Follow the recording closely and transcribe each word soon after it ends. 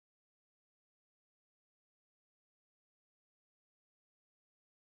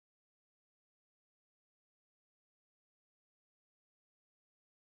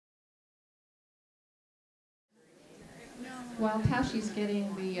While Tashi's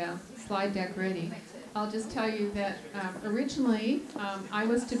getting the slide deck ready, I'll just tell you that originally I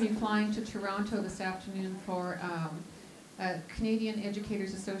was to be flying to Toronto this afternoon for a Canadian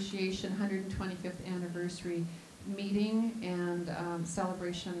Educators Association 125th anniversary meeting and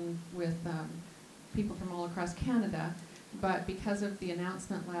celebration with people from all across Canada. But because of the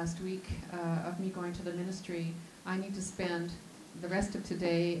announcement last week of me going to the ministry, I need to spend the rest of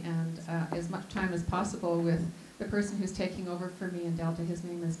today and as much time as possible with the person who's taking over for me in Delta. His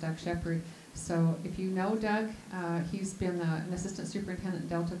name is Doug Shepard. So if you know Doug, he's been an assistant superintendent in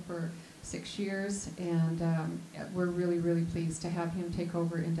Delta for 6 years, and we're really, really pleased to have him take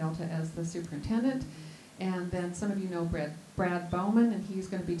over in Delta as the superintendent. And then some of you know Brad Bowman, and he's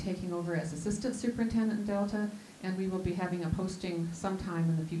going to be taking over as assistant superintendent in Delta, and we will be having a posting sometime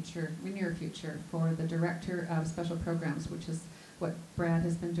in the future, near future, for the director of special programs, which is what Brad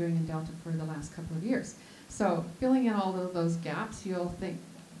has been doing in Delta for the last couple of years. So filling in all of those gaps, you'll think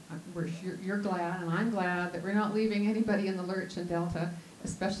you're glad, and I'm glad that we're not leaving anybody in the lurch in Delta,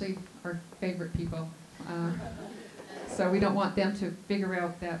 especially our favorite people. So we don't want them to figure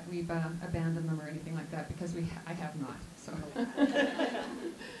out that we've abandoned them or anything like that, because I have not.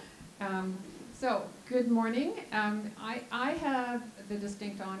 So, good morning. I have the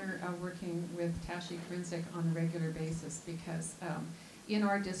distinct honor of working with Tashi Kirincic on a regular basis because in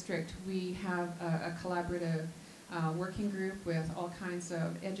our district we have a collaborative working group with all kinds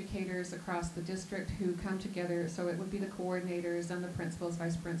of educators across the district who come together. So it would be the coordinators and the principals,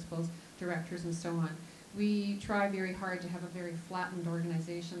 vice principals, directors, and so on. We try very hard to have a very flattened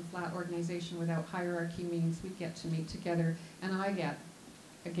organization. Flat organization without hierarchy means we get to meet together, and I get,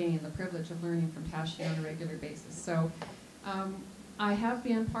 again, the privilege of learning from Tashi on a regular basis. So I have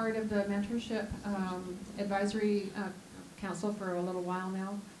been part of the Mentorship Advisory Council for a little while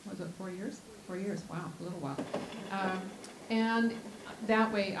now. Was it 4 years? 4 years, wow, a little while. And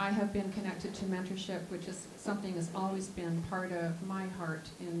that way I have been connected to mentorship, which is something that's always been part of my heart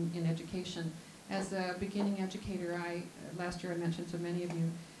in education. As a beginning educator, last year I mentioned to many of you,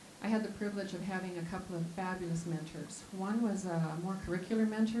 I had the privilege of having a couple of fabulous mentors. One was a more curricular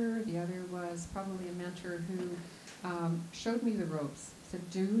mentor, the other was probably a mentor who showed me the ropes, said,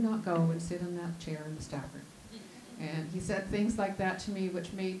 do not go and sit in that chair in the staff room. And he said things like that to me,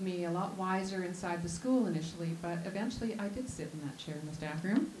 which made me a lot wiser inside the school initially, but eventually I did sit in that chair in the staff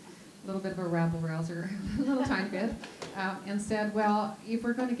room, a little bit of a rabble-rouser, a little tiny bit, and said, well, if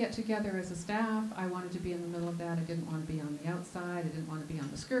we're going to get together as a staff, I wanted to be in the middle of that. I didn't want to be on the outside. I didn't want to be on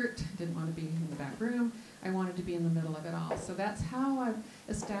the skirt. I didn't want to be in the back room. I wanted to be in the middle of it all. So that's how I've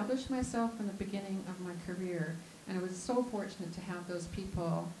established myself in the beginning of my career, and I was so fortunate to have those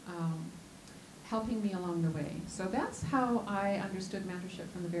people helping me along the way. So that's how I understood mentorship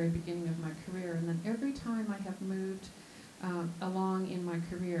from the very beginning of my career, and then every time I have moved along in my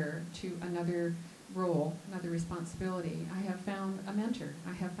career to another role, another responsibility, I have found a mentor.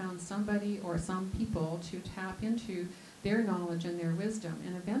 I have found somebody or some people to tap into their knowledge and their wisdom,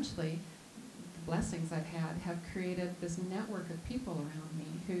 and eventually the blessings I've had have created this network of people around me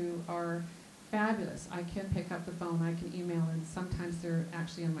who are fabulous. I can pick up the phone, I can email, and sometimes they're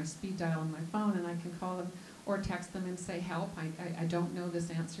actually on my speed dial on my phone, and I can call them or text them and say, help, I don't know this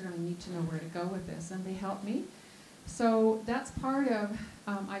answer, I need to know where to go with this, and they help me. So that's part of,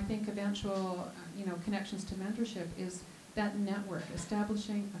 I think, eventual connections to mentorship is that network,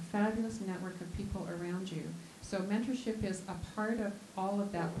 establishing a fabulous network of people around you. So mentorship is a part of all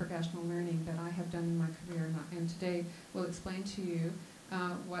of that professional learning that I have done in my career, and today we'll explain to you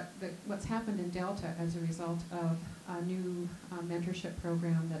what's happened in Delta as a result of a new mentorship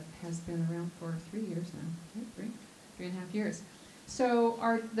program that has been around for 3 years now, three and a half years. So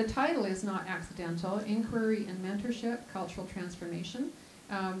the title is not accidental, Enquiry and Mentorship, Cultural Transformation.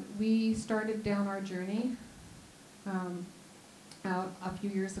 We started down our journey a few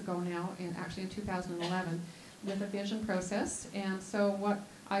years ago now, actually in 2011, with a vision process. And so what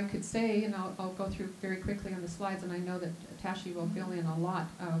I could say, and I'll go through very quickly on the slides, and I know that Tashi will fill in a lot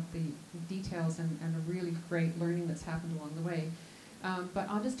of the details and a really great learning that's happened along the way. But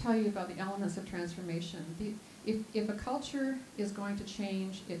I'll just tell you about the elements of transformation. If a culture is going to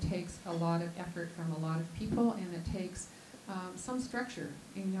change, it takes a lot of effort from a lot of people, and it takes some structure.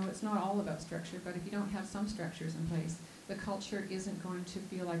 It's not all about structure, but if you don't have some structures in place, the culture isn't going to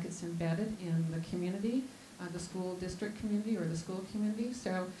feel like it's embedded in the community, the school district community or the school community.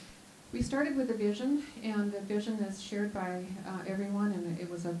 So we started with a vision, and the vision is shared by everyone, and it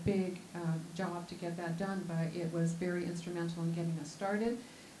was a big job to get that done, but it was very instrumental in getting us started.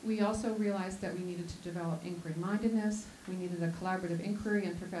 We also realized that we needed to develop inquiry mindedness. We needed a collaborative inquiry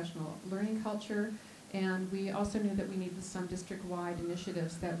and professional learning culture And we also knew that we needed some district-wide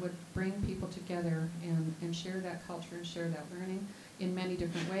initiatives that would bring people together and share that culture and share that learning in many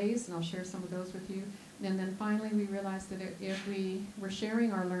different ways, and I'll share some of those with you. And then finally we realized that if we were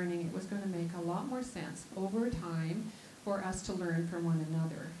sharing our learning, it was going to make a lot more sense over time for us to learn from one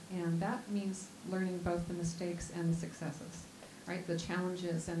another. And that means learning both the mistakes and the successes, right? The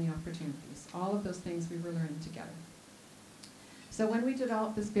challenges and the opportunities. All of those things we were learning together. So when we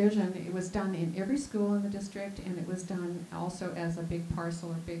developed this vision, it was done in every school in the district, and it was done also as a big parcel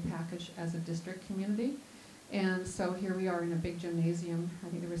or big package as a district community. And so here we are in a big gymnasium. I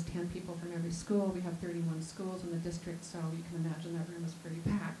think there was 10 people from every school. We have 31 schools in the district, so you can imagine that room was pretty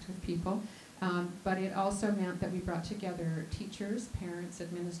packed with people. But it also meant that we brought together teachers, parents,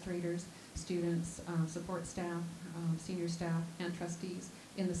 administrators, students, support staff, senior staff, and trustees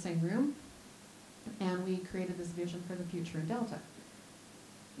in the same room. And we created this vision for the future in Delta.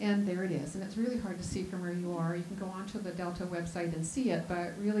 And there it is. And it's really hard to see from where you are. You can go onto the Delta website and see it,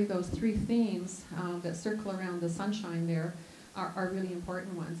 but really those three themes that circle around the sunshine there are really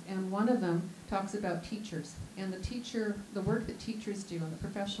important ones. And one of them talks about teachers. And the work that teachers do and the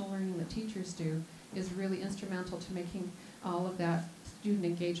professional learning that teachers do is really instrumental to making all of that student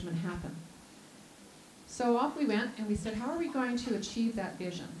engagement happen. So off we went, and we said, how are we going to achieve that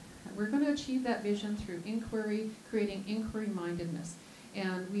vision? We're going to achieve that vision through inquiry, creating inquiry-mindedness.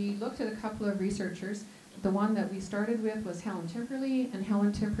 And we looked at a couple of researchers. The one that we started with was Helen Timperley, and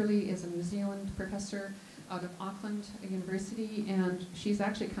Helen Timperley is a New Zealand professor out of Auckland University, and she's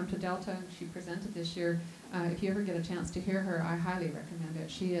actually come to Delta, and she presented this year. If you ever get a chance to hear her, I highly recommend it.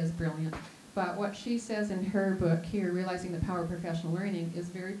 She is brilliant. But what she says in her book here, Realizing the Power of Professional Learning, is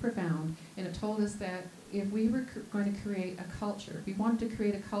very profound, and it told us that if we were going to create a culture, if we wanted to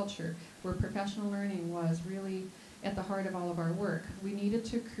create a culture where professional learning was really at the heart of all of our work, we needed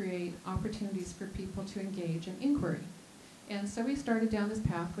to create opportunities for people to engage in inquiry. And so we started down this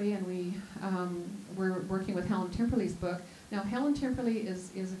pathway, and we were working with Helen Timperley's book. Now, Helen Timperley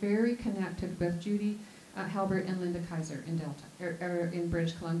is very connected with Judy Halbert and Linda Kaiser in Delta, or in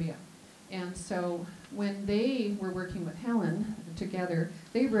British Columbia. And so when they were working with Helen together,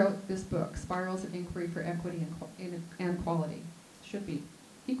 they wrote this book, Spirals of Inquiry for Equity and Quality. Should be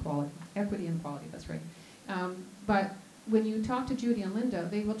equality, equity and quality, that's right. But when you talk to Judy and Linda,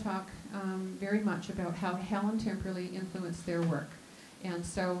 they will talk very much about how Helen Timperley influenced their work. And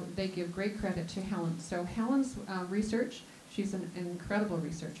so they give great credit to Helen. So Helen's research, she's an incredible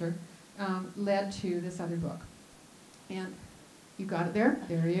researcher, led to this other book. And you got it there?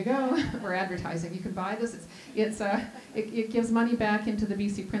 There you go. We're advertising. You can buy this. It gives money back into the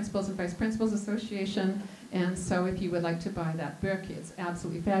BC Principals and Vice Principals Association. And so if you would like to buy that book, it's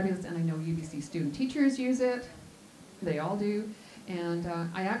absolutely fabulous. And I know UBC student teachers use it. They all do. And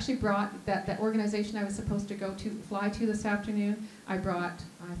I actually brought that organization I was supposed to fly to this afternoon. I brought,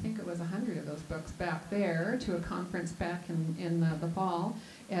 I think it was 100 of those books back there to a conference back in the fall,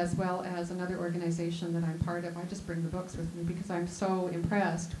 as well as another organization that I'm part of. I just bring the books with me because I'm so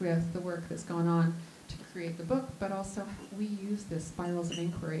impressed with the work that's gone on to create the book, but also we use this Spirals of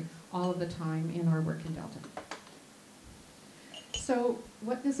Inquiry all of the time in our work in Delta. So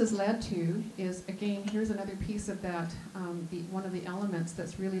what this has led to is, again, here's another piece of that, one of the elements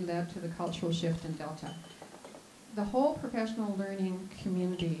that's really led to the cultural shift in Delta. The whole professional learning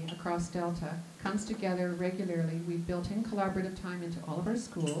community across Delta comes together regularly. We've built in collaborative time into all of our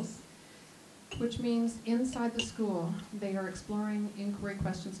schools, which means inside the school, they are exploring inquiry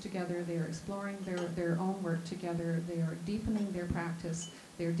questions together, they are exploring their own work together, they are deepening their practice,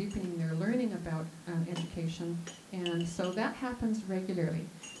 they're deepening their learning about education, and so that happens regularly.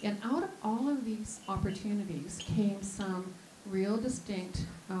 And out of all of these opportunities came some real distinct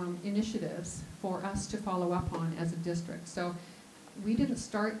initiatives for us to follow up on as a district. So we didn't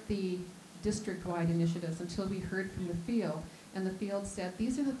start the district-wide initiatives until we heard from the field, and the field said,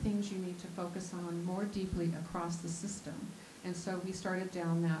 these are the things you need to focus on more deeply across the system. And so we started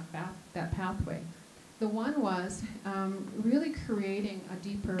down that pathway. The one was really creating a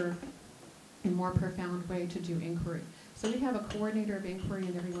deeper and more profound way to do inquiry. So we have a coordinator of inquiry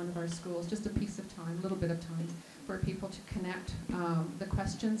in every one of our schools, just a piece of time, a little bit of time, for people to connect the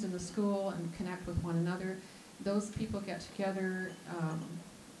questions in the school and connect with one another. Those people get together,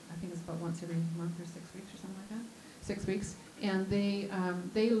 I think it's about once every month or 6 weeks or something like that, 6 weeks, and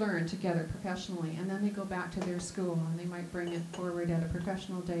they learn together professionally, and then they go back to their school, and they might bring it forward at a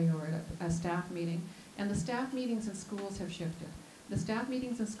professional day or at a staff meeting. And the staff meetings in schools have shifted. The staff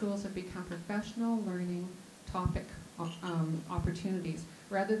meetings in schools have become professional learning topic opportunities.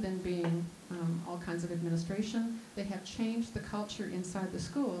 Rather than being all kinds of administration, they have changed the culture inside the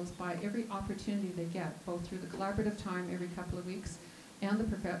schools by every opportunity they get, both through the collaborative time every couple of weeks and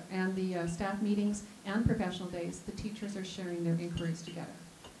the staff meetings and professional days. The teachers are sharing their inquiries together.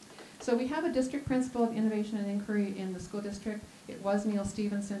 So we have a district principal of innovation and inquiry in the school district. It was Neil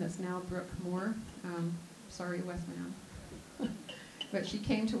Stevenson, it's now Brooke Moore. Sorry, Westman. But she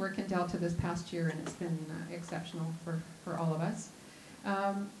came to work in Delta this past year, and it's been exceptional for all of us.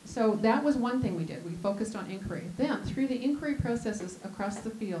 So that was one thing we did. We focused on inquiry. Then, through the inquiry processes across the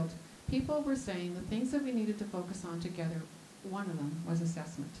field, people were saying the things that we needed to focus on together, one of them was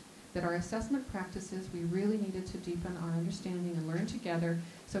assessment. That our assessment practices, we really needed to deepen our understanding and learn together.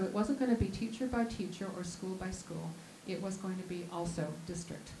 So it wasn't going to be teacher by teacher or school by school. It was going to be also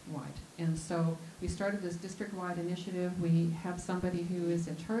district-wide. And so we started this district-wide initiative. We have somebody who is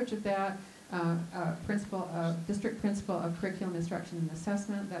in charge of that, district principal of curriculum instruction and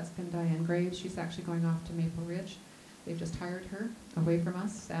assessment. That's been Dianne Graves. She's actually going off to Maple Ridge. They've just hired her away from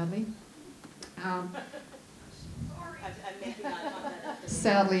us, sadly. Sorry. I'm making eye contact.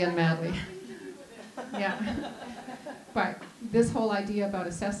 Sadly and madly. Yeah. But this whole idea about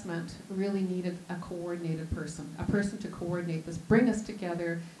assessment really needed a coordinated person, a person to coordinate this, bring us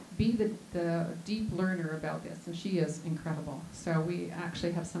together, be the deep learner about this, and she is incredible. So we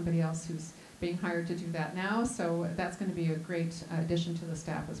actually have somebody else who's being hired to do that now, so that's going to be a great addition to the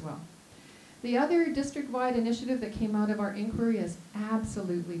staff as well. The other district-wide initiative that came out of our inquiry is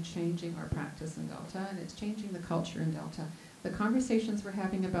absolutely changing our practice in Delta, and it's changing the culture in Delta. The conversations we're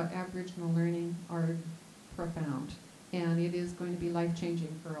having about Aboriginal learning are profound, and it is going to be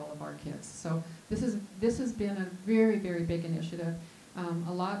life-changing for all of our kids. So this has been a very, very big initiative.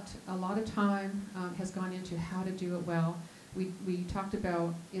 A lot of time has gone into how to do it well. We talked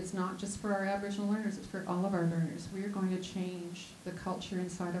about it's not just for our Aboriginal learners, it's for all of our learners. We are going to change the culture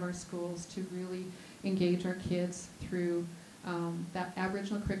inside of our schools to really engage our kids through that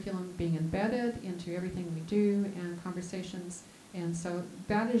Aboriginal curriculum being embedded into everything we do and conversations. And so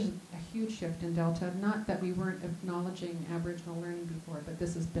that is a huge shift in Delta. Not that we weren't acknowledging Aboriginal learning before, but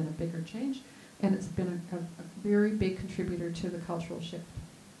this has been a bigger change, and it's been a very big contributor to the cultural shift.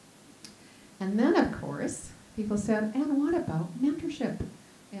 And then, of course, people said, and what about mentorship?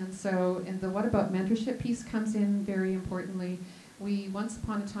 And so, the what about mentorship piece comes in very importantly. We once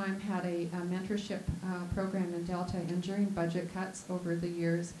upon a time had a mentorship program in Delta, and during budget cuts over the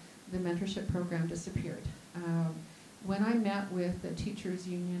years, the mentorship program disappeared. When I met with the teachers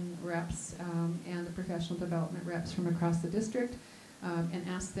union reps and the professional development reps from across the district and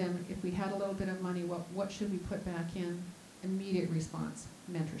asked them if we had a little bit of money, what should we put back in? Immediate response,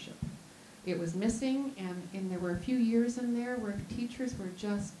 mentorship. It was missing, and there were a few years in there where teachers were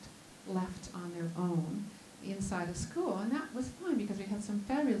just left on their own inside a school, and that was fine because we had some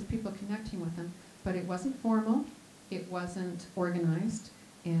fabulous people connecting with them, but it wasn't formal, it wasn't organized,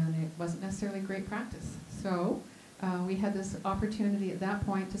 and it wasn't necessarily great practice. So we had this opportunity at that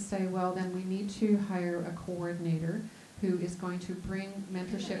point to say, well, then we need to hire a coordinator who is going to bring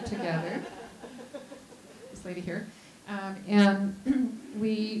mentorship together. This lady here. And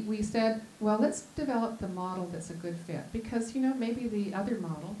we said, well, let's develop the model that's a good fit. Because, you know, maybe the other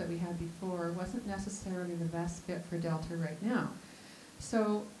model that we had before wasn't necessarily the best fit for Delta right now.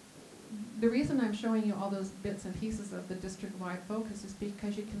 So the reason I'm showing you all those bits and pieces of the district-wide focus is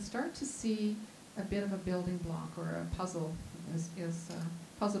because you can start to see a bit of a building block or a puzzle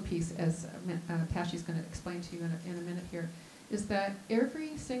puzzle piece, as Tashi's going to explain to you in a minute here, is that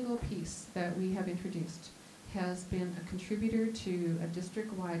every single piece that we have introduced has been a contributor to a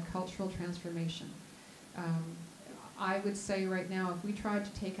district-wide cultural transformation. I would say right now, if we tried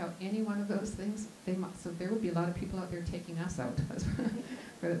to take out any one of those things, so there would be a lot of people out there taking us out,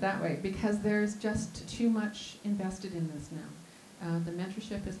 put it that way, because there's just too much invested in this now. The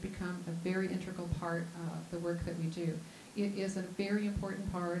mentorship has become a very integral part of the work that we do. It is a very important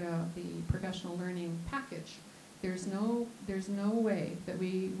part of the professional learning package. There's no way that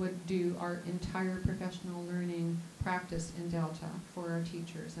we would do our entire professional learning practice in Delta for our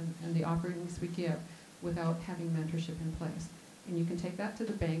teachers and the offerings we give without having mentorship in place. And you can take that to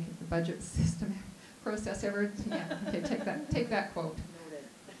the bank if the budget system process ever, yeah, okay, take that quote.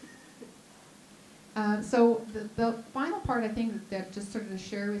 So the final part I think that just sort of to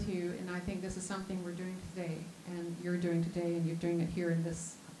share with you, and I think this is something we're doing today, and you're doing today, and you're doing it here in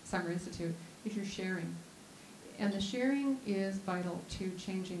this Summer Institute, is you're sharing. And the sharing is vital to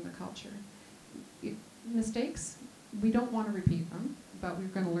changing the culture. Mistakes, we don't want to repeat them, but we're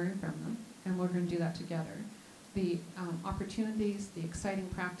going to learn from them, and we're going to do that together. the opportunities, the exciting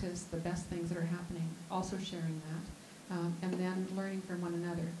practice, the best things that are happening, also sharing that, and then learning from one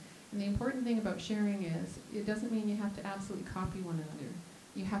another. And the important thing about sharing is it doesn't mean you have to absolutely copy one another.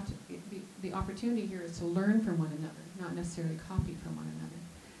 You have to, the opportunity here is to learn from one another, not necessarily copy from one another.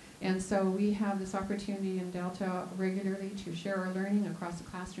 And so we have this opportunity in Delta regularly to share our learning across the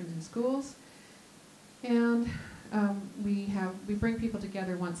classrooms and schools. And we bring people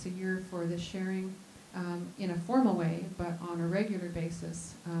together once a year for this sharing in a formal way, but on a regular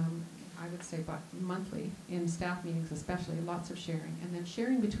basis, I would say monthly, in staff meetings especially, lots of sharing. And then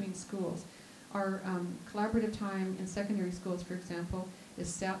sharing between schools. Our collaborative time in secondary schools, for example, is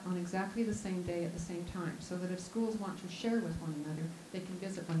set on exactly the same day at the same time, so that if schools want to share with one another, they can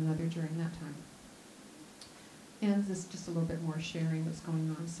visit one another during that time. And there's just a little bit more sharing that's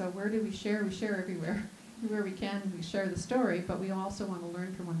going on. So where do we share? We share everywhere. Everywhere we can, we share the story, but we also want to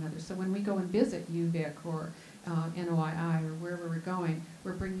learn from one another. So when we go and visit UVic or NOII or wherever we're going,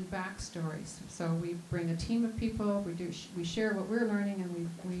 we're bringing back stories. So we bring a team of people, we share what we're learning, and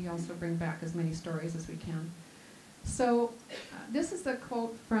we also bring back as many stories as we can. So this is a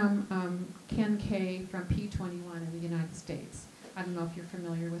quote from Ken Kay from P21 in the United States. I don't know if you're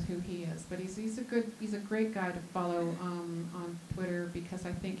familiar with who he is, but he's a great guy to follow on Twitter, because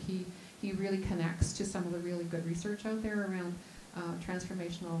I think he really connects to some of the really good research out there around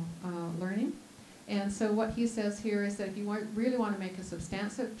transformational learning. And so what he says here is that if you really want to make a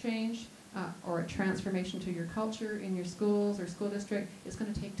substantive change or a transformation to your culture in your schools or school district, it's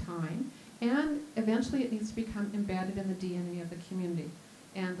going to take time. And eventually it needs to become embedded in the DNA of the community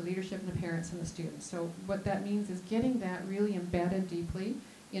and the leadership and the parents and the students. So what that means is getting that really embedded deeply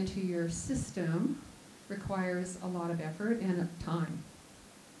into your system requires a lot of effort and time.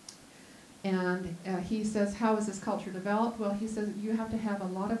 And he says, how is this culture developed? Well, he says you have to have a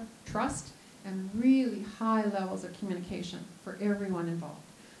lot of trust and really high levels of communication for everyone involved.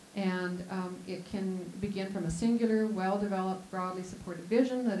 And it can begin from a singular, well-developed, broadly supported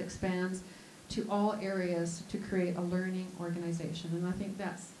vision that expands to all areas to create a learning organization. And I think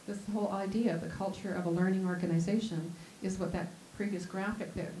that's the whole idea. The culture of a learning organization is what that previous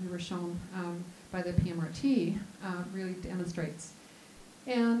graphic that we were shown by the PMRT really demonstrates.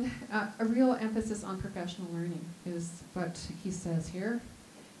 And a real emphasis on professional learning is what he says here.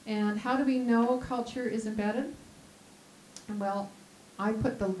 And how do we know culture is embedded? Well, I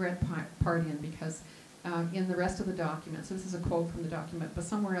put the red part in because in the rest of the document, so this is a quote from the document, but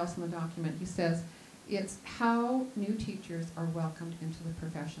somewhere else in the document he says, it's how new teachers are welcomed into the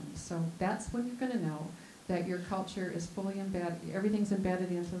profession. So that's when you're going to know that your culture is fully embedded, everything's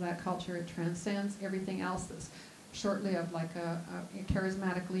embedded into that culture, it transcends everything else that's short-lived, like a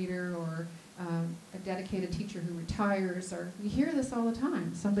charismatic leader or a dedicated teacher who retires, or we hear this all the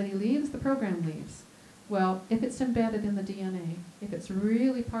time, somebody leaves, the program leaves. Well, if it's embedded in the DNA, if it's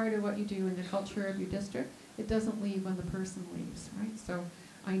really part of what you do in the culture of your district, it doesn't leave when the person leaves, right? So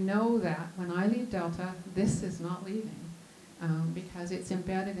I know that when I leave Delta, this is not leaving because it's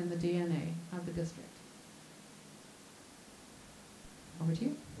embedded in the DNA of the district. Over to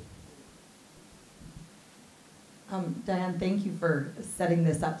you. Dianne, thank you for setting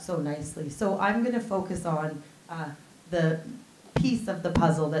this up so nicely. So I'm going to focus on the piece of the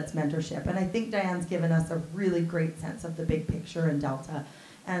puzzle that's mentorship. And I think Dianne's given us a really great sense of the big picture in Delta.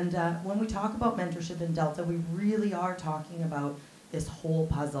 And when we talk about mentorship in Delta, we really are talking about this whole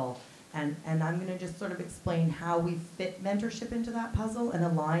puzzle. And I'm going to just sort of explain how we fit mentorship into that puzzle and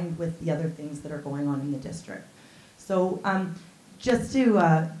aligned with the other things that are going on in the district. So just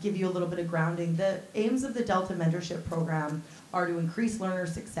to give you a little bit of grounding, the aims of the Delta Mentorship Program are to increase learner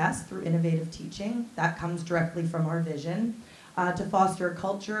success through innovative teaching. That comes directly from our vision. To foster a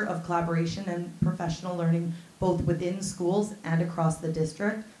culture of collaboration and professional learning both within schools and across the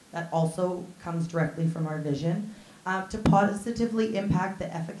district. That also comes directly from our vision. To positively impact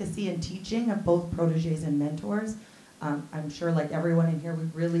the efficacy and teaching of both proteges and mentors. I'm sure, like everyone in here, we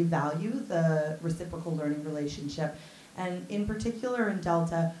really value the reciprocal learning relationship. And in particular in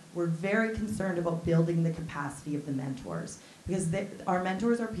Delta, we're very concerned about building the capacity of the mentors, because our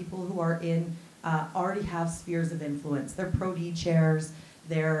mentors are people who are in, already have spheres of influence. They're Pro-D chairs,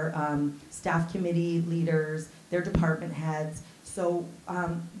 they're staff committee leaders, they're department heads. So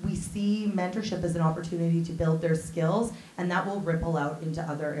we see mentorship as an opportunity to build their skills, and that will ripple out into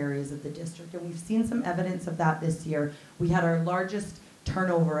other areas of the district. And we've seen some evidence of that this year. We had our largest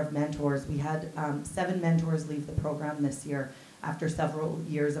turnover of mentors. We had 7 mentors leave the program this year after several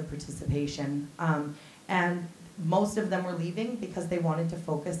years of participation. And most of them were leaving because they wanted to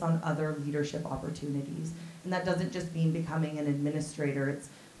focus on other leadership opportunities. And that doesn't just mean becoming an administrator. It's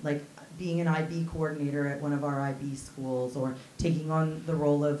like being an IB coordinator at one of our IB schools, or taking on the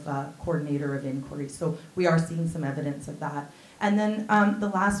role of coordinator of Enquiry. So we are seeing some evidence of that. And then the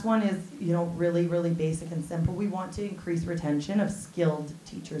last one is, really, really basic and simple. We want to increase retention of skilled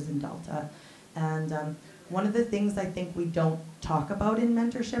teachers in Delta. And one of the things I think we don't talk about in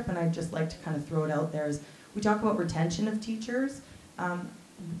mentorship, and I'd just like to kind of throw it out there, is we talk about retention of teachers.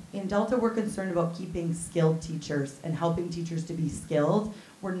 In Delta, we're concerned about keeping skilled teachers and helping teachers to be skilled.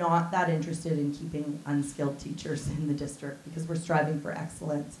 We're not that interested in keeping unskilled teachers in the district because we're striving for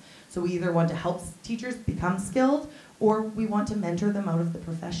excellence. So we either want to help teachers become skilled, or we want to mentor them out of the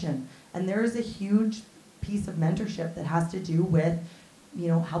profession. And there is a huge piece of mentorship that has to do with,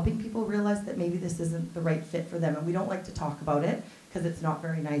 helping people realize that maybe this isn't the right fit for them. And we don't like to talk about it because it's not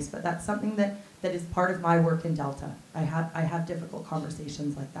very nice, but that's something that is part of my work in Delta. I have difficult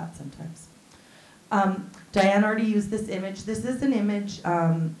conversations like that sometimes. Dianne already used this image. This is an image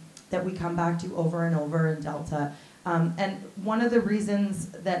that we come back to over and over in Delta. And one of the reasons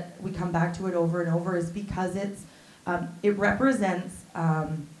that we come back to it over and over is because it represents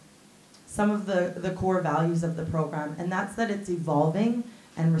some of the core values of the program, and that's that it's evolving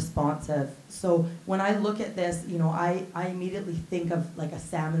and responsive. So when I look at this, I immediately think of like a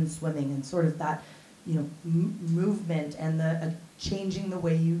salmon swimming and sort of that, movement and the changing the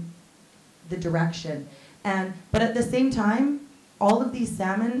way the direction. But at the same time, all of these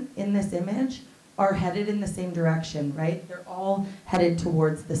salmon in this image are headed in the same direction, right? They're all headed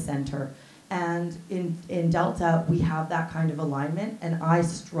towards the center. And in Delta, we have that kind of alignment, and I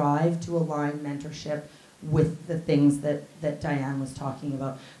strive to align mentorship with the things that Dianne was talking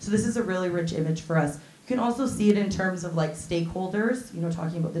about. So this is a really rich image for us. You can also see it in terms of like stakeholders,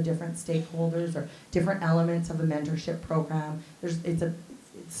 talking about the different stakeholders or different elements of a mentorship program. It's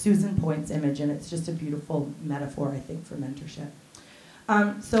Susan Point's image, and it's just a beautiful metaphor, I think, for mentorship.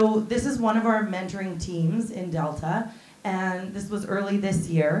 So this is one of our mentoring teams in Delta, and this was early this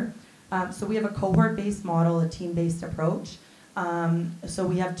year. So we have a cohort-based model, a team-based approach. So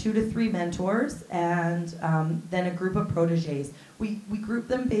we have 2 to 3 mentors, and then a group of proteges. We group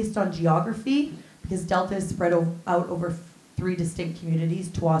them based on geography, because Delta is spread out over 3 distinct communities,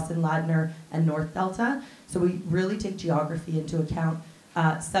 Tsawwassen, Ladner, and North Delta. So we really take geography into account,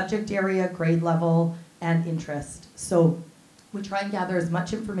 subject area, grade level, and interest. So we try and gather as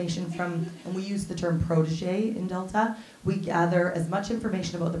much information from, and we use the term protege in Delta, we gather as much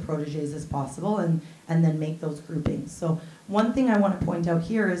information about the proteges as possible and then make those groupings. So one thing I want to point out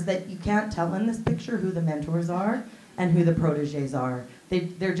here is that you can't tell in this picture who the mentors are and who the proteges are.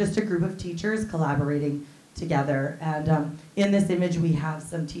 They're just a group of teachers collaborating together. And in this image, we have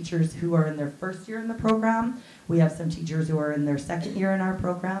some teachers who are in their first year in the program. We have some teachers who are in their second year in our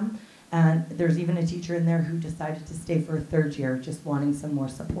program. And there's even a teacher in there who decided to stay for a 3rd year, just wanting some more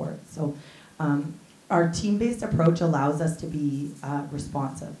support. So our team-based approach allows us to be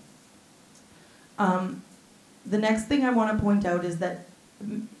responsive. The next thing I want to point out is that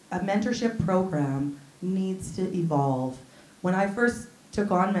a mentorship program needs to evolve. When I first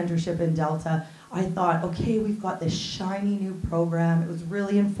took on mentorship in Delta, I thought, okay, we've got this shiny new program. It was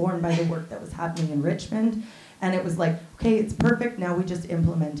really informed by the work that was happening in Richmond. And it was like, okay, it's perfect, now we just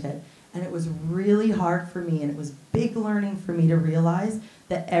implement it. And it was really hard for me, and it was big learning for me to realize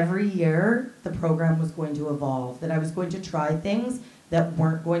that every year the program was going to evolve, that I was going to try things that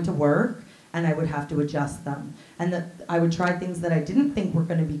weren't going to work, and I would have to adjust them. And that I would try things that I didn't think were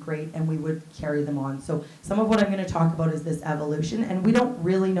going to be great, and we would carry them on. So some of what I'm going to talk about is this evolution, and we don't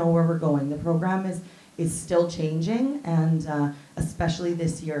really know where we're going. The program is still changing, and especially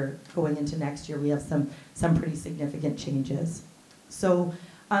this year, going into next year, we have some pretty significant changes. So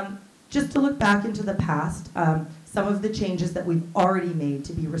just to look back into the past, some of the changes that we've already made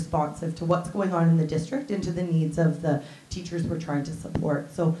to be responsive to what's going on in the district and to the needs of the teachers we're trying to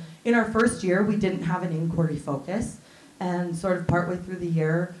support. So in our first year, we didn't have an inquiry focus, and sort of partway through the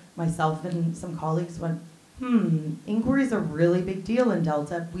year, myself and some colleagues went, inquiry is a really big deal in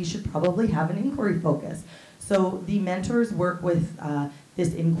Delta. We should probably have an inquiry focus. So the mentors work with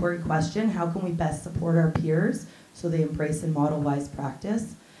this inquiry question: how can we best support our peers so they embrace and model wise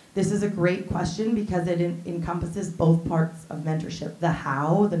practice? This is a great question because it encompasses both parts of mentorship: the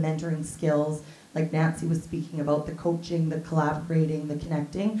how, the mentoring skills, like Nancy was speaking about, the coaching, the collaborating, the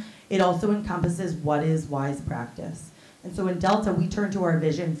connecting. It also encompasses what is wise practice. And so in Delta, we turn to our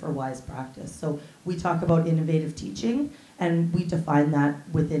vision for wise practice. So we talk about innovative teaching, and we define that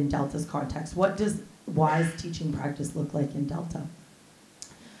within Delta's context. What does wise teaching practice look like in Delta?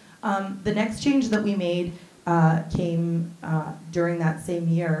 The next change that we made came during that same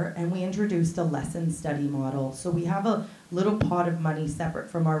year, and we introduced a lesson study model. So we have a little pot of money separate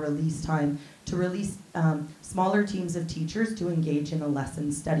from our release time to release smaller teams of teachers to engage in a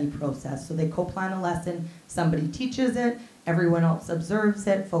lesson study process. So they co-plan a lesson, somebody teaches it, everyone else observes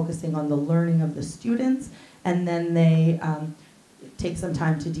it, focusing on the learning of the students, and then they take some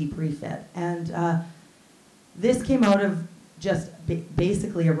time to debrief it. And this came out of just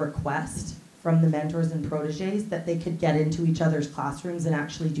basically a request from the mentors and proteges that they could get into each other's classrooms and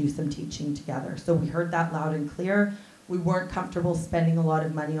actually do some teaching together. So we heard that loud and clear. We weren't comfortable spending a lot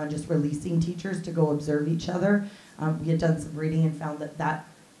of money on just releasing teachers to go observe each other. We had done some reading and found that that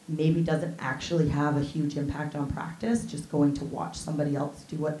maybe doesn't actually have a huge impact on practice, just going to watch somebody else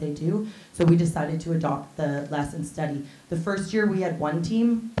do what they do. So we decided to adopt the lesson study. The first year we had one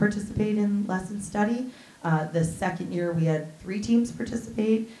team participate in lesson study. The second year we had 3 teams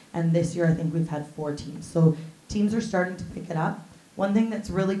participate, and this year I think we've had 4 teams. So teams are starting to pick it up. One thing that's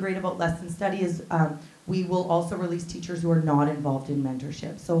really great about lesson study is we will also release teachers who are not involved in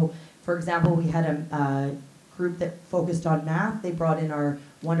mentorship. So for example, we had a group that focused on math. They brought in our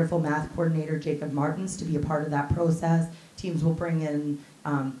wonderful math coordinator, Jacob Martins, to be a part of that process. Teams will bring in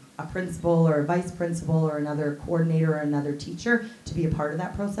a principal or a vice principal or another coordinator or another teacher to be a part of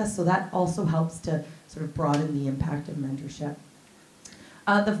that process. So that also helps to sort of broaden the impact of mentorship.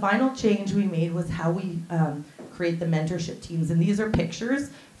 The final change we made was how we create the mentorship teams. And these are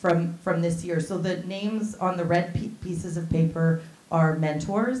pictures from this year. So the names on the red pieces of paper are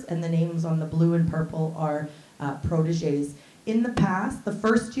mentors, and the names on the blue and purple are proteges. In the past, the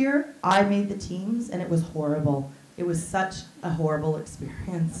first year, I made the teams, and it was horrible. It was such a horrible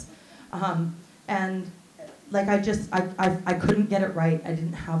experience. And like I couldn't get it right. I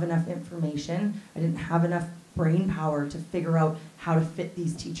didn't have enough information. I didn't have enough brain power to figure out how to fit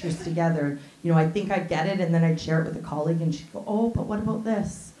these teachers together. You know, I think I'd get it, and then I'd share it with a colleague, and she'd go, oh, but what about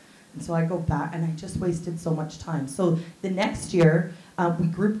this? And so I go back, and I just wasted so much time. So the next year, we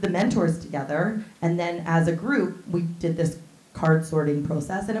grouped the mentors together, and then as a group, we did this card sorting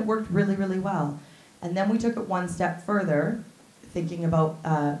process, and it worked really, really well. And then we took it one step further, thinking about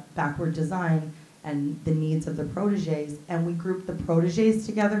backward design and the needs of the proteges, and we grouped the proteges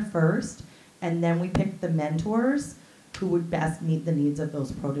together first, and then we picked the mentors who would best meet the needs of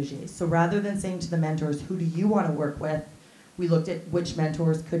those proteges. So rather than saying to the mentors, who do you want to work with, we looked at which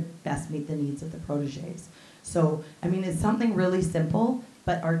mentors could best meet the needs of the proteges. So, I mean, it's something really simple,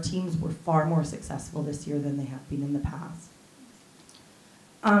 but our teams were far more successful this year than they have been in the past.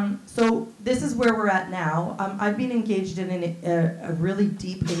 So this is where we're at now. I've been engaged in a really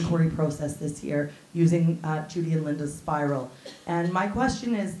deep inquiry process this year using Judy and Linda's spiral. And my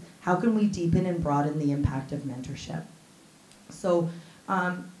question is, how can we deepen and broaden the impact of mentorship? So,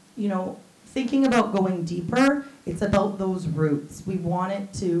 you know, thinking about going deeper, it's about those roots. We want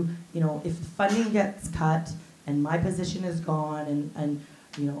it to, you know, if funding gets cut and my position is gone and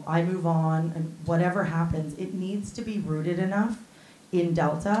you know, I move on and whatever happens, it needs to be rooted enough in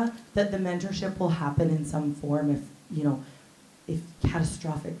Delta that the mentorship will happen in some form if, you know, if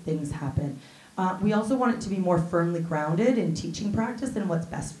catastrophic things happen. We also want it to be more firmly grounded in teaching practice and what's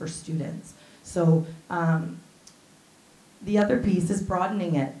best for students. So the other piece is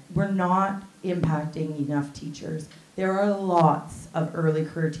broadening it. We're not impacting enough teachers. There are lots of early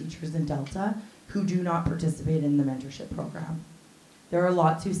career teachers in Delta who do not participate in the mentorship program. There are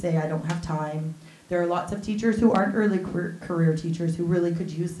lots who say, I don't have time. There are lots of teachers who aren't early career teachers who really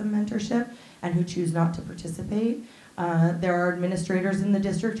could use some mentorship and who choose not to participate. There are administrators in the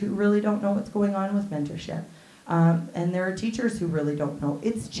district who really don't know what's going on with mentorship. And there are teachers who really don't know.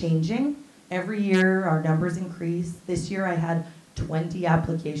 It's changing. Every year our numbers increase. This year I had 20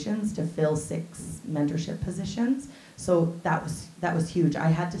 applications to fill 6 mentorship positions. So that was huge. I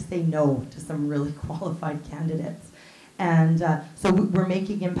had to say no to some really qualified candidates. And so we're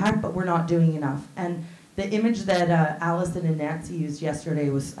making impact, but we're not doing enough. And the image that Allison and Nancy used yesterday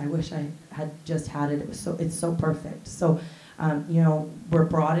was, I wish I had just had it. It's so perfect. So, you know, we're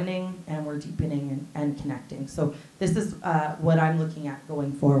broadening and we're deepening and connecting. So this is what I'm looking at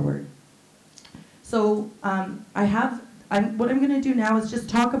going forward. So what I'm going to do now is just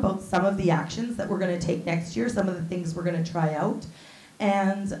talk about some of the actions that we're going to take next year, some of the things we're going to try out.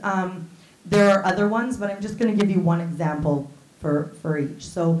 And there are other ones, but I'm just going to give you one example for each.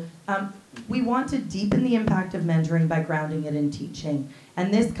 So we want to deepen the impact of mentoring by grounding it in teaching.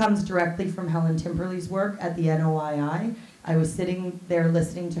 And this comes directly from Helen Timperley's work at the NOII. I was sitting there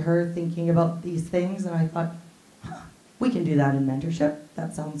listening to her, thinking about these things, and I thought, we can do that in mentorship.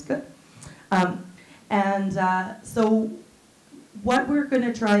 That sounds good. So what we're going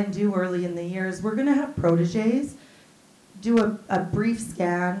to try and do early in the year is we're going to have proteges do a brief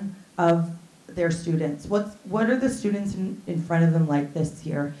scan of their students. What are the students in front of them like this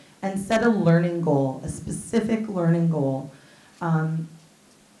year? And set a learning goal, a specific learning goal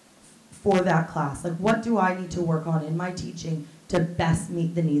for that class. Like, what do I need to work on in my teaching to best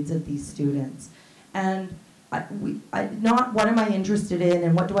meet the needs of these students? And not what am I interested in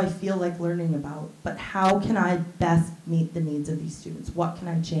and what do I feel like learning about, but how can I best meet the needs of these students? What can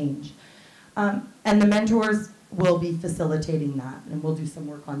I change? And the mentors will be facilitating that, and we'll do some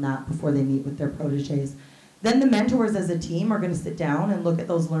work on that before they meet with their proteges. Then the mentors as a team are going to sit down and look at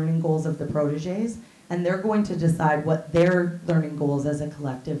those learning goals of the proteges, and they're going to decide what their learning goals as a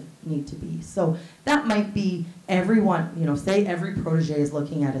collective need to be. So that might be everyone, say every protege is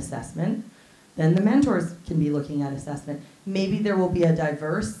looking at assessment, then the mentors can be looking at assessment. Maybe there will be a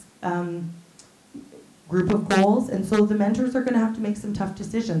diverse group of goals, and so the mentors are going to have to make some tough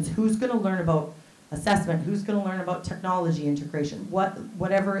decisions. Who's going to learn about assessment? Who's going to learn about technology integration?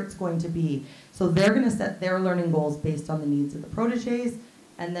 Whatever it's going to be. So they're going to set their learning goals based on the needs of the proteges,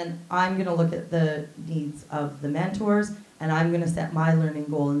 and then I'm going to look at the needs of the mentors, and I'm going to set my learning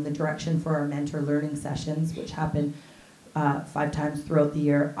goal in the direction for our mentor learning sessions, which happen 5 times throughout the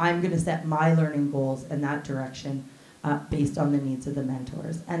year. I'm going to set my learning goals in that direction based on the needs of the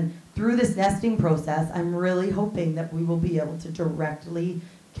mentors. And through this nesting process, I'm really hoping that we will be able to directly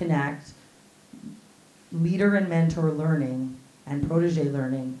connect leader and mentor learning and protege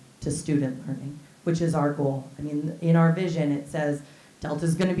learning to student learning, which is our goal. I mean, in our vision, it says Delta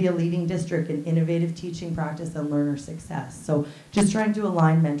is going to be a leading district in innovative teaching practice and learner success. So just trying to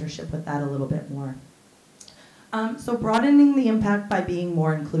align mentorship with that a little bit more. So broadening the impact by being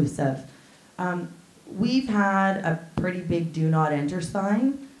more inclusive. We've had a pretty big do not enter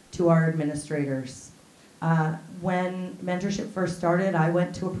sign to our administrators. When mentorship first started, I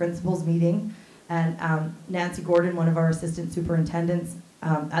went to a principal's meeting, and Nancy Gordon, one of our assistant superintendents,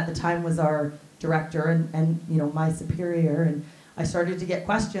 at the time was our director and my superior, and I started to get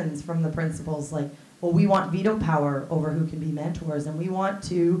questions from the principals like, well, we want veto power over who can be mentors, and we want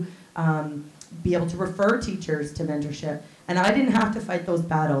to be able to refer teachers to mentorship. And I didn't have to fight those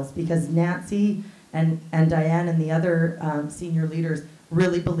battles because Nancy and Dianne and the other senior leaders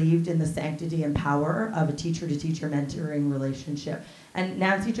really believed in the sanctity and power of a teacher-to-teacher mentoring relationship. And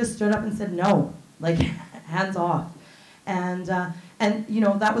Nancy just stood up and said, no, like, hands off. And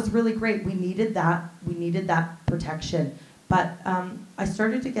that was really great. We needed that protection. But I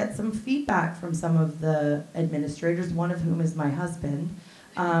started to get some feedback from some of the administrators, one of whom is my husband,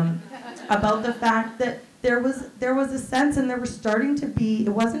 about the fact that there was a sense, and there was starting to be, it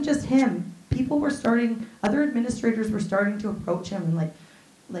wasn't just him, other administrators were starting to approach him and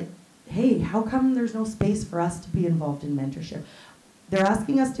like, hey, how come there's no space for us to be involved in mentorship? They're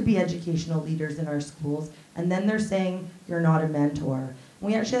asking us to be educational leaders in our schools, and then they're saying you're not a mentor.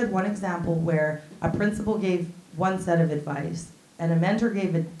 We actually had one example where a principal gave one set of advice, and a mentor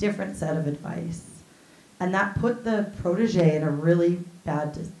gave a different set of advice. And that put the protege in a really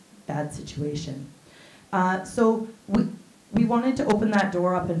bad situation. So we wanted to open that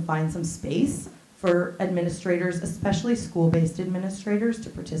door up and find some space for administrators, especially school-based administrators, to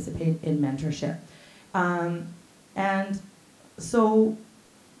participate in mentorship. And so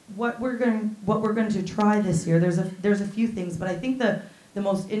what we're going to try this year, there's a few things, but I think the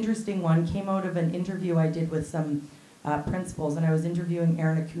most interesting one came out of an interview I did with some principals, and I was interviewing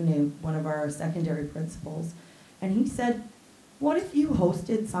Aaron Akune, one of our secondary principals, and he said, what if you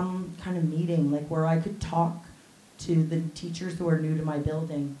hosted some kind of meeting, like where I could talk to the teachers who are new to my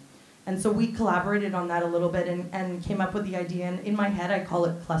building? And so we collaborated on that a little bit and came up with the idea, and in my head I call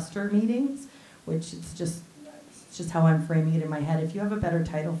it cluster meetings, which it's just how I'm framing it in my head. If you have a better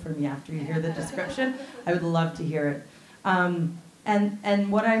title for me after you hear the description, I would love to hear it.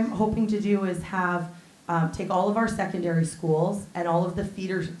 And what I'm hoping to do is have take all of our secondary schools and all of the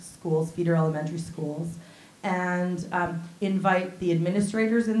feeder elementary schools, and invite the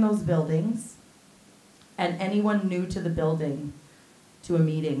administrators in those buildings and anyone new to the building to a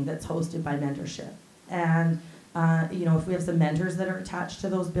meeting that's hosted by mentorship. And if we have some mentors that are attached to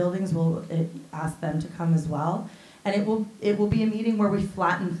those buildings, we'll ask them to come as well. And it will be a meeting where we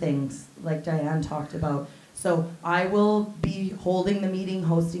flatten things, like Dianne talked about. So I will be holding the meeting,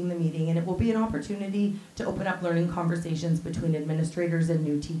 hosting the meeting, and it will be an opportunity to open up learning conversations between administrators and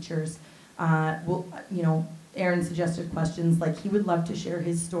new teachers. Aaron suggested questions like he would love to share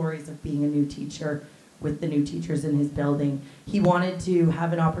his stories of being a new teacher with the new teachers in his building. He wanted to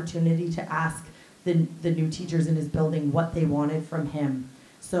have an opportunity to ask the new teachers in his building what they wanted from him.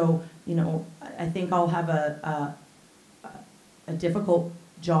 So, I think I'll have a difficult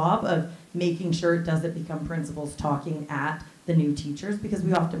job of making sure it doesn't become principals talking at the new teachers, because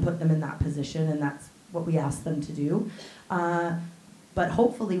we often put them in that position and that's what we ask them to do. But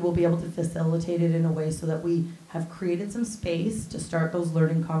hopefully we'll be able to facilitate it in a way so that we have created some space to start those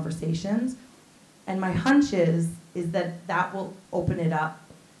learning conversations. And my hunch is that that will open it up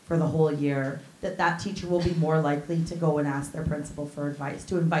for the whole year, that teacher will be more likely to go and ask their principal for advice,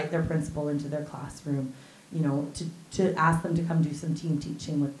 to invite their principal into their classroom, you know, to ask them to come do some team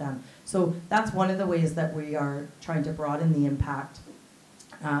teaching with them. So that's one of the ways that we are trying to broaden the impact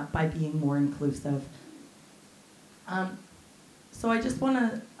by being more inclusive. So I just want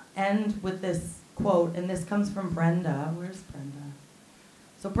to end with this quote, and this comes from Brenda. Where's Brenda?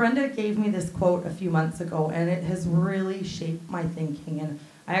 So Brenda gave me this quote a few months ago, and it has really shaped my thinking. And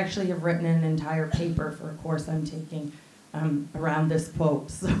I actually have written an entire paper for a course I'm taking around this quote.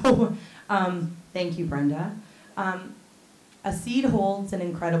 So thank you, Brenda. A seed holds an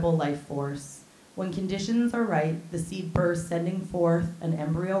incredible life force. When conditions are right, the seed bursts, sending forth an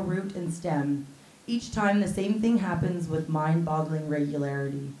embryo, root, and stem. Each time the same thing happens with mind-boggling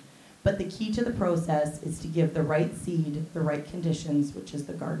regularity. But the key to the process is to give the right seed the right conditions, which is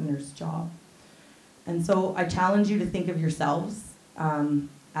the gardener's job. And so I challenge you to think of yourselves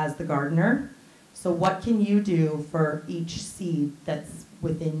as the gardener. So what can you do for each seed that's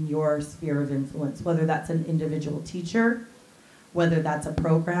within your sphere of influence, whether that's an individual teacher, whether that's a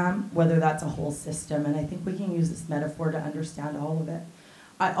program, whether that's a whole system. And I think we can use this metaphor to understand all of it.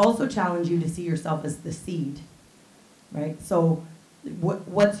 I also challenge you to see yourself as the seed, right? So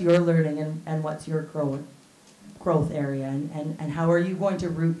what's your learning and what's your growth area, and how are you going to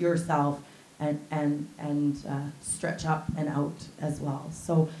root yourself and stretch up and out as well.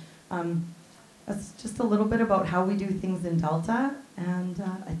 So that's just a little bit about how we do things in Delta, and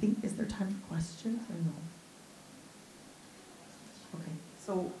I think, is there time for questions or no? Okay,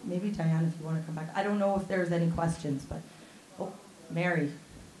 so maybe Dianne, if you want to come back. I don't know if there's any questions, but, oh, Mary.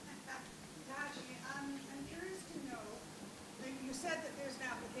 Tashi, I'm curious to know, you said that there's an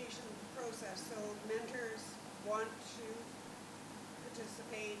application process, so mentors want to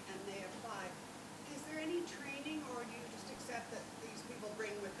participate and they apply. Is there any training, or do you just accept that these people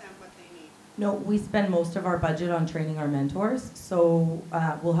bring with them what they need? No, we spend most of our budget on training our mentors. So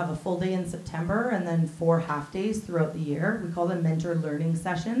we'll have a full day in September and then 4 half days throughout the year. We call them mentor learning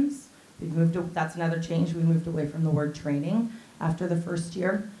sessions. That's another change. We moved away from the word training after the first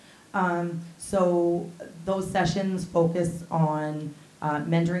year. So those sessions focus on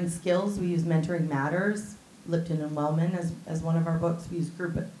mentoring skills. We use Mentoring Matters, Lipton and Wellman as one of our books. We use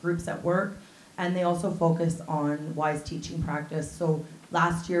groups at work. And they also focus on wise teaching practice. So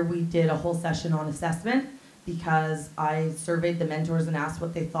last year we did a whole session on assessment because I surveyed the mentors and asked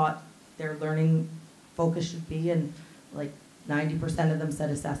what they thought their learning focus should be, and like 90% of them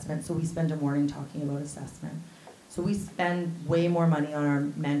said assessment. So we spent a morning talking about assessment. So we spend way more money on our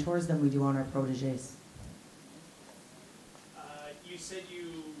mentors than we do on our proteges. You said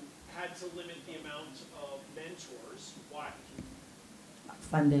you had to limit the amount of mentors. Why?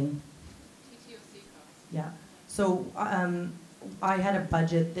 Funding. Yeah. So I had a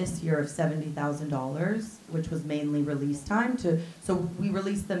budget this year of $70,000, which was mainly release time. So we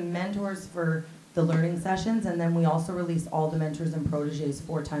released the mentors for the learning sessions, and then we also release all the mentors and proteges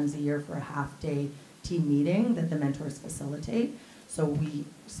 4 times a year for a half-day team meeting that the mentors facilitate. So we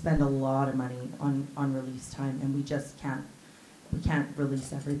spend a lot of money on release time, and we just can't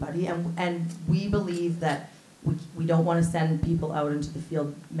release everybody. And we believe that we don't want to send people out into the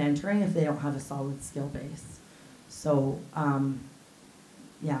field mentoring if they don't have a solid skill base. So,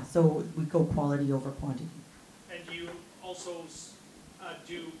 yeah, so we go quality over quantity. And do you also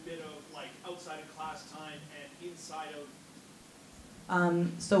do a bit of like outside of class time and inside of?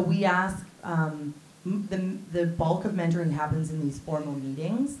 So we ask, the bulk of mentoring happens in these formal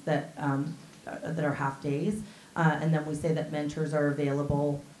meetings that are half days. And then we say that mentors are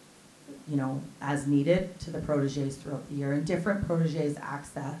available, you know, as needed to the proteges throughout the year. And different proteges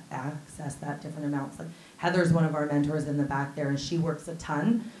access that different amounts. Like Heather's one of our mentors in the back there, and she works a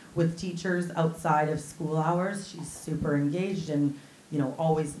ton with teachers outside of school hours. She's super engaged and, you know,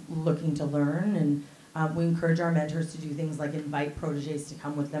 always looking to learn. And we encourage our mentors to do things like invite proteges to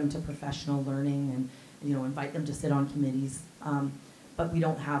come with them to professional learning and, you know, invite them to sit on committees. But we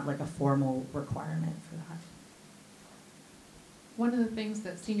don't have like a formal requirement for that. One of the things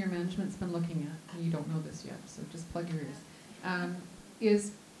that senior management's been looking at, and you don't know this yet, so just plug your ears,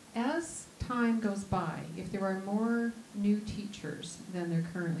 is as time goes by, if there are more new teachers than there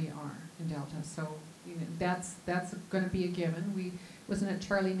currently are in Delta, so you know, that's going to be a given. Wasn't it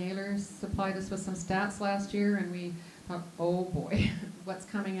Charlie Naylor supplied us with some stats last year, and we thought, oh boy, what's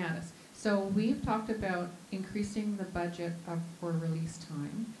coming at us? So we've talked about increasing the budget for release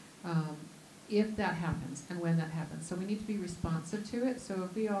time, if that happens and when that happens. So we need to be responsive to it. So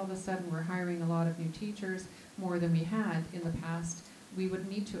if we all of a sudden were hiring a lot of new teachers, more than we had in the past, we would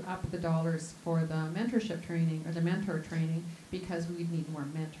need to up the dollars for the mentorship training or the mentor training because we'd need more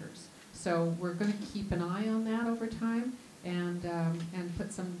mentors. So we're going to keep an eye on that over time and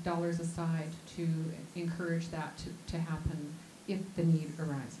put some dollars aside to encourage that to happen if the need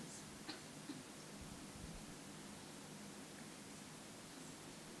arises.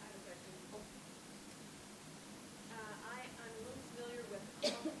 I'm a little familiar with the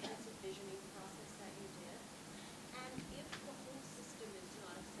comprehensive visioning process that you did. And if the whole system is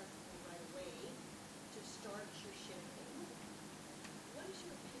not accessible right away to start your shifting, what is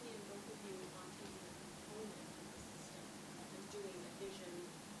your opinion, both of you, on taking a component of the system and doing a vision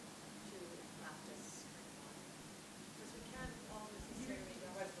to practice? Because we can't all necessarily go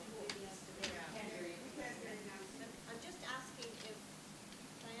with the whole piece to be I'm just asking if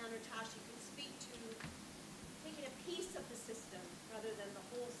Dianne or Tashi could speak to taking a piece of the system rather than the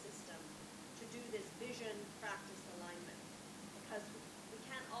whole system to do this vision practice alignment. Because we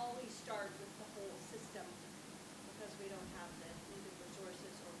can't always start with the whole system because we don't have the needed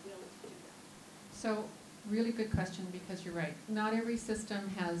resources or will to do that. So really good question, because you're right. Not every system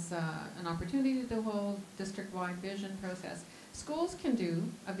has an opportunity to hold district-wide vision process. Schools can do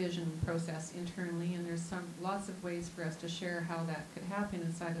a vision process internally, and there's lots of ways for us to share how that could happen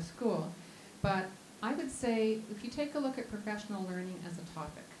inside a school. But I would say if you take a look at professional learning as a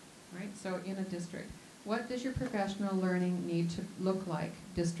topic, right? So in a district, what does your professional learning need to look like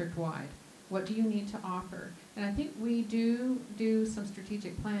district-wide? What do you need to offer? And I think we do some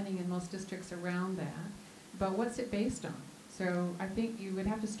strategic planning in most districts around that, but what's it based on? So I think you would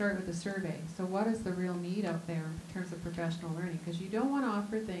have to start with a survey. So what is the real need out there in terms of professional learning? Because you don't want to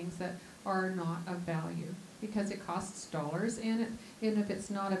offer things that are not of value, because it costs dollars, and if it's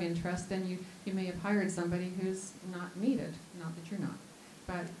not of interest, then you may have hired somebody who's not needed. Not that you're not.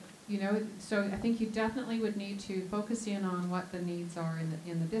 But, you know, so I think you definitely would need to focus in on what the needs are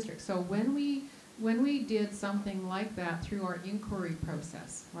in the district. So when we did something like that through our inquiry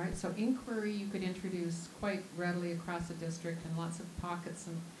process, right? So inquiry you could introduce quite readily across the district and lots of pockets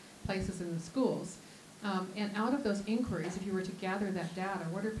and places in the schools. And out of those inquiries, if you were to gather that data,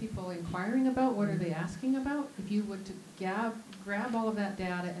 what are people inquiring about? What are they asking about? If you would to grab all of that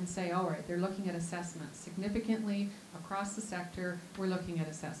data and say, all right, they're looking at assessment. Significantly across the sector, we're looking at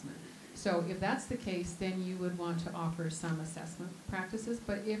assessment. So if that's the case, then you would want to offer some assessment practices.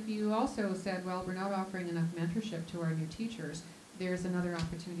 But if you also said, well, we're not offering enough mentorship to our new teachers, there's another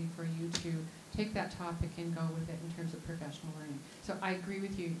opportunity for you to take that topic and go with it in terms of professional learning. So I agree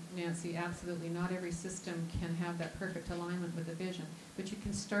with you, Nancy, absolutely. Not every system can have that perfect alignment with the vision, but you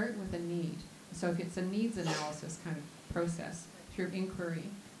can start with a need. So if it's a needs analysis kind of process through inquiry,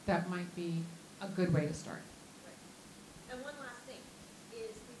 that might be a good way to start. Right. And one last thing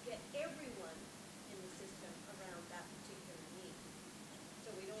is we get everyone in the system around that particular need.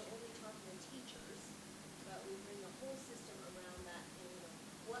 So we don't only talk to the teachers, but we bring the whole system around that and, you know,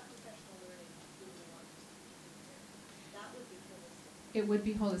 what professional learning do we want to do there? That would be holistic. It would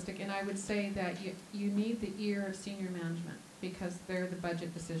be holistic, and I would say that you need the ear of senior management, because they're the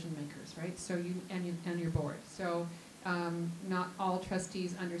budget decision makers, right? So and your board. So not all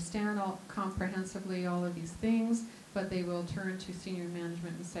trustees understand comprehensively all of these things, but they will turn to senior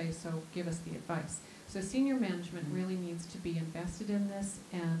management and say, so give us the advice. So senior management really needs to be invested in this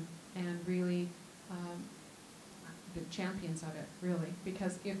and really the champions of it, really,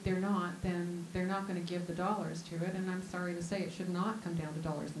 because if they're not, then they're not going to give the dollars to it, and I'm sorry to say it should not come down to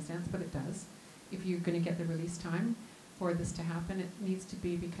dollars and cents, but it does. If you're going to get the release time for this to happen, it needs to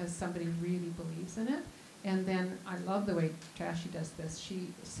be because somebody really believes in it. And then I love the way Tashi does this. She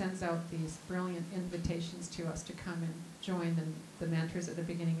sends out these brilliant invitations to us to come and join the mentors at the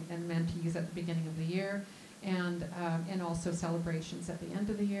beginning and mentees at the beginning of the year, and also celebrations at the end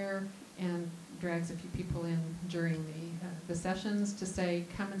of the year, and drags a few people in during the sessions to say,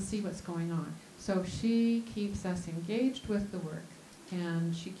 come and see what's going on. So she keeps us engaged with the work,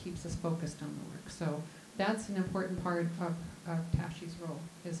 and she keeps us focused on the work. So that's an important part of Tashi's role,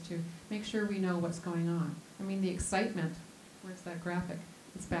 is to make sure we know what's going on. I mean, the excitement, where's that graphic?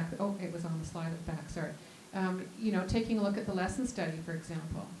 It's back, oh, it was on the slide at the back, sorry. You know, taking a look at the lesson study, for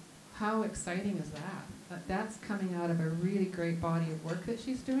example. How exciting is that? That's coming out of a really great body of work that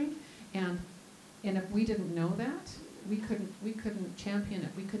she's doing. And if we didn't know that, we couldn't champion it.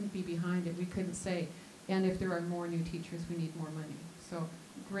 We couldn't be behind it. We couldn't say, and if there are more new teachers, we need more money. So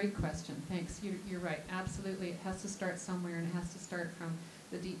Great question. Thanks. You're right. Absolutely. It has to start somewhere, and it has to start from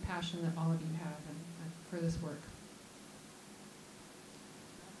the deep passion that all of you have for this work.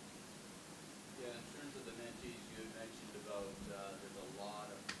 Yeah, in terms of the mentees, you had mentioned about there's a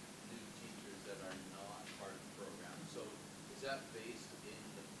lot of new teachers that are not part of the program. So is that based in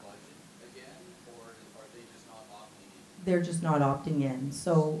the budget again, or are they just not opting in? They're just not opting in.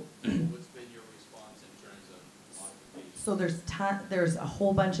 So What's been your response in terms of modification? So there's a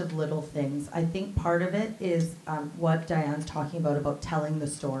whole bunch of little things. I think part of it is what Diane's talking about telling the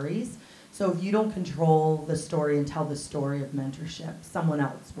stories. So if you don't control the story and tell the story of mentorship, someone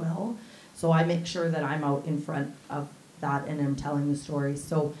else will. So I make sure that I'm out in front of that and I'm telling the story.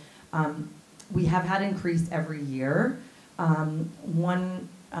 So we have had increase every year. One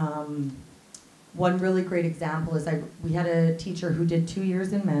really great example is we had a teacher who did 2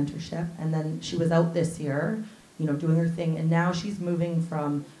 years in mentorship, and then she was out this year, doing her thing, and now she's moving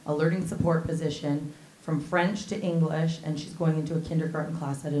from a learning support position from French to English, and she's going into a kindergarten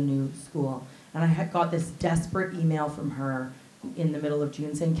class at a new school. And I had got this desperate email from her in the middle of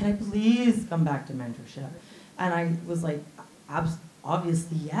June saying, "Can I please come back to mentorship?" And I was like,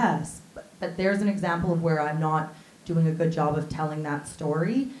 obviously yes, but there's an example of where I'm not doing a good job of telling that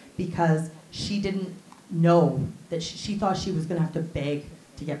story, because she didn't know that she thought she was going to have to beg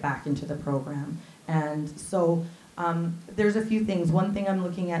to get back into the program. And so there's a few things. One thing I'm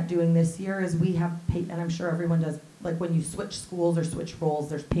looking at doing this year is we have, and I'm sure everyone does, like when you switch schools or switch roles,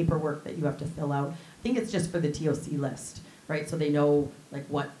 there's paperwork that you have to fill out. I think it's just for the TOC list, right? So they know like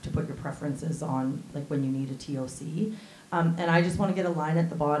what to put your preferences on, like when you need a TOC. And I just want to get a line at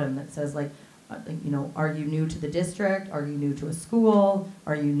the bottom that says like, are you new to the district? Are you new to a school?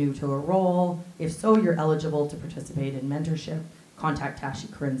 Are you new to a role? If so, you're eligible to participate in mentorship. Contact Tashi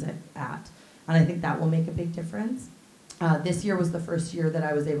Kirincic at. And I think that will make a big difference. This year was the first year that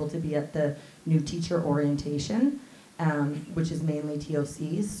I was able to be at the new teacher orientation, which is mainly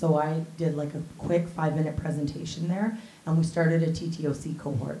TOCs. So I did like a quick 5-minute presentation there, and we started a TTOC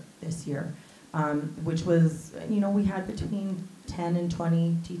cohort this year, which was, we had between 10 and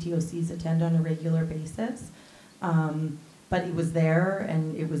 20 TTOCs attend on a regular basis. But it was there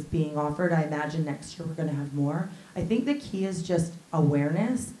and it was being offered. I imagine next year we're going to have more. I think the key is just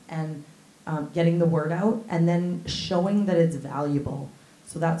awareness and getting the word out, and then showing that it's valuable.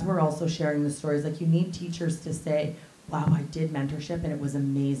 So that's where also sharing the stories. Like, you need teachers to say, wow, I did mentorship and it was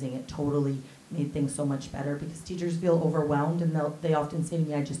amazing. It totally made things so much better, because teachers feel overwhelmed and they often say to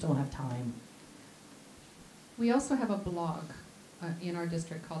me, I just don't have time. We also have a blog in our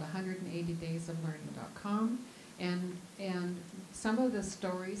district called 180daysoflearning.com, and some of the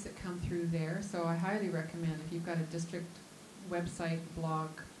stories that come through there, so I highly recommend, if you've got a district website, blog,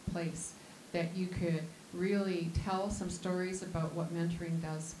 place, that you could really tell some stories about what mentoring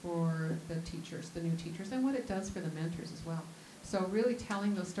does for the teachers, the new teachers, and what it does for the mentors as well. So really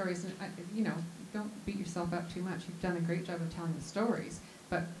telling those stories, and don't beat yourself up too much. You've done a great job of telling the stories,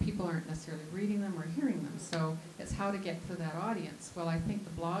 but people aren't necessarily reading them or hearing them. So it's how to get to that audience. Well, I think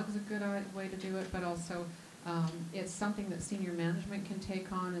the blog's a good way to do it, but also it's something that senior management can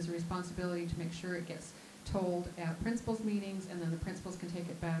take on as a responsibility to make sure it gets told at principals meetings, and then the principals can take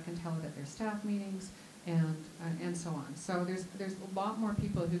it back and tell it at their staff meetings, and so on. So there's a lot more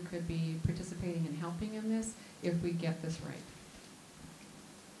people who could be participating and helping in this if we get this right.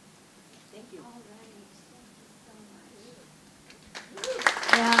 Thank you. All right. Thank you so much.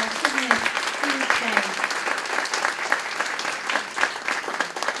 Yeah, goodness, huge thanks.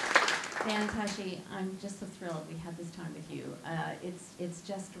 Dan, Tashi, I'm just so thrilled we had this time with you. It's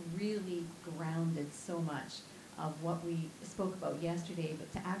just really grounded so much of what we spoke about yesterday,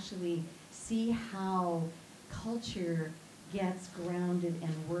 but to actually see how culture gets grounded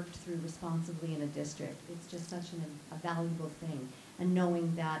and worked through responsibly in a district. It's just such a valuable thing. And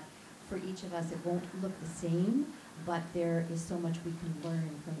knowing that for each of us it won't look the same, but there is so much we can learn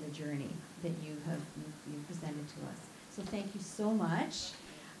from the journey that you presented to us. So thank you so much.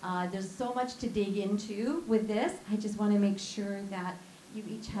 There's so much to dig into with this. I just want to make sure that you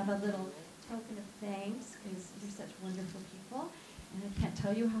each have a little token of thanks, because you're such wonderful people. And I can't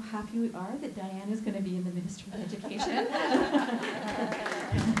tell you how happy we are that Dianne is going to be in the Ministry of Education.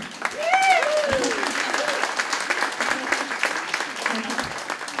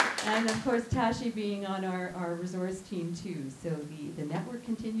 And of course, Tashi being on our resource team too. So the network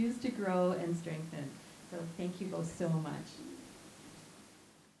continues to grow and strengthen. So thank you both so much.